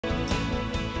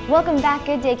Welcome back.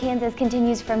 Good Day Kansas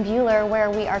continues from Buhler, where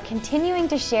we are continuing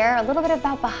to share a little bit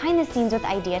about behind the scenes with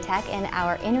IdeaTek in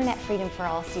our Internet Freedom for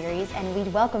All series. And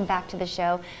we'd welcome back to the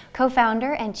show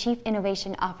co-founder and Chief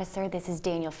Innovation Officer. This is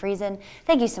Daniel Friesen.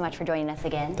 Thank you so much for joining us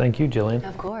again. Thank you, Jillian.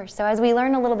 Of course. So as we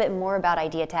learn a little bit more about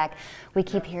IdeaTek, we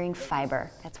keep hearing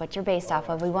fiber. That's what you're based off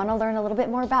of. We want to learn a little bit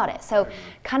more about it. So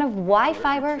kind of why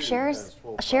fiber? Share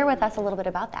with us a little bit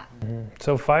about that.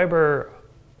 So fiber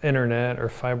internet or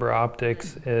fiber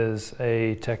optics is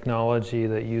a technology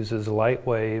that uses light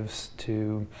waves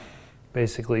to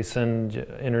basically send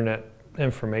internet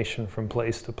information from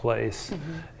place to place.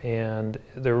 And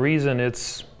the reason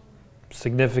it's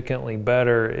significantly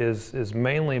better is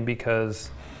mainly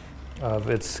because of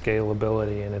its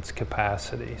scalability and its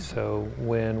capacity. So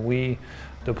when we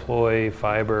deploy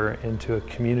fiber into a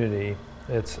community,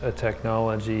 it's a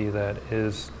technology that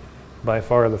is by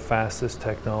far the fastest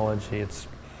technology. It's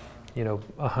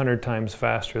 100 times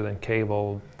faster than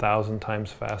cable, 1,000 times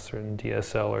faster than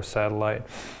DSL or satellite.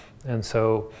 And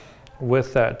so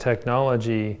with that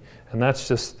technology, and that's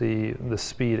just the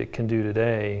speed it can do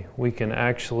today, we can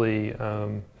actually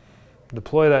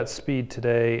deploy that speed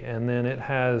today, and then it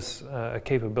has a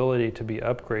capability to be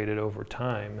upgraded over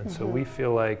time. And so we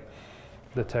feel like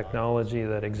the technology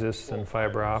that exists in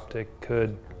fiber optic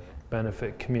could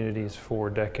benefit communities for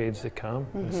decades to come.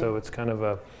 And so it's kind of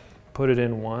a put it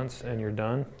in once and you're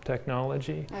done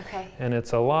technology. Okay. And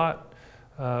it's a lot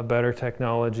better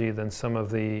technology than some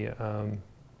of the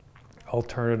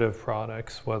alternative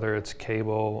products, whether it's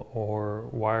cable or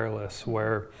wireless,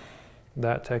 where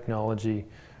that technology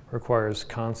requires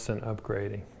constant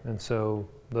upgrading. And so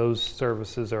those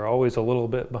services are always a little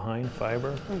bit behind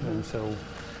fiber. And so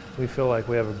we feel like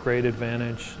we have a great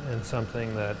advantage in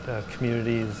something that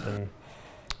communities and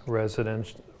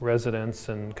residents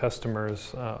and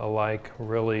customers alike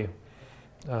really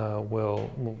will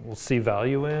see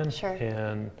value in. Sure.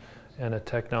 and a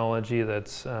technology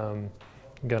that's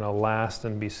going to last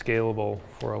and be scalable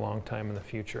for a long time in the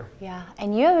future. Yeah,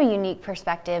 and you have a unique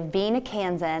perspective, being a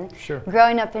Kansan, Sure.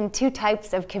 growing up in two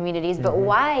types of communities, but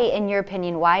why, in your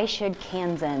opinion, why should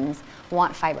Kansans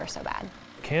want fiber so bad?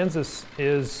 Kansas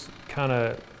is kind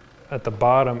of at the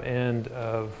bottom end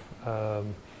of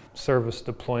service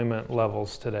deployment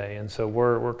levels today, and so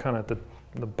we're kind of at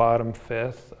the bottom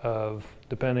fifth of,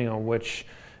 depending on which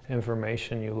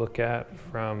information you look at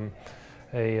from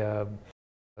a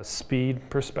speed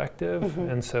perspective.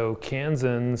 And so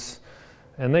Kansans,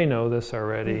 and they know this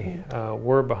already,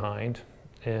 we're behind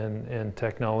in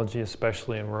technology,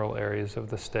 especially in rural areas of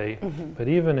the state. But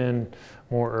even in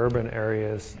more urban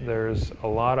areas, there's a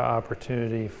lot of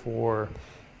opportunity for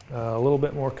a little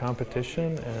bit more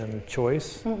competition and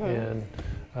choice in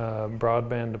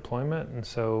broadband deployment. And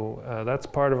so that's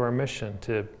part of our mission,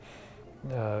 to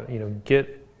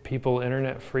get people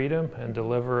internet freedom and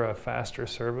deliver a faster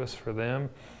service for them,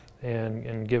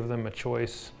 and give them a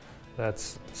choice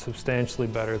that's substantially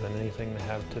better than anything they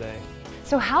have today.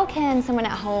 So how can someone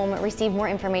at home receive more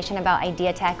information about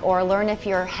IdeaTek or learn if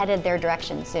you're headed their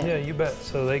direction soon? Yeah, you bet.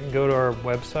 So they can go to our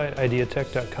website,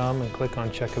 IdeaTek.com, and click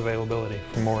on Check Availability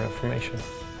for more information.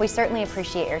 We certainly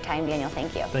appreciate your time, Daniel.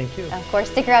 Thank you. Thank you. Of course,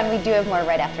 stick around. We do have more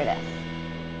right after this.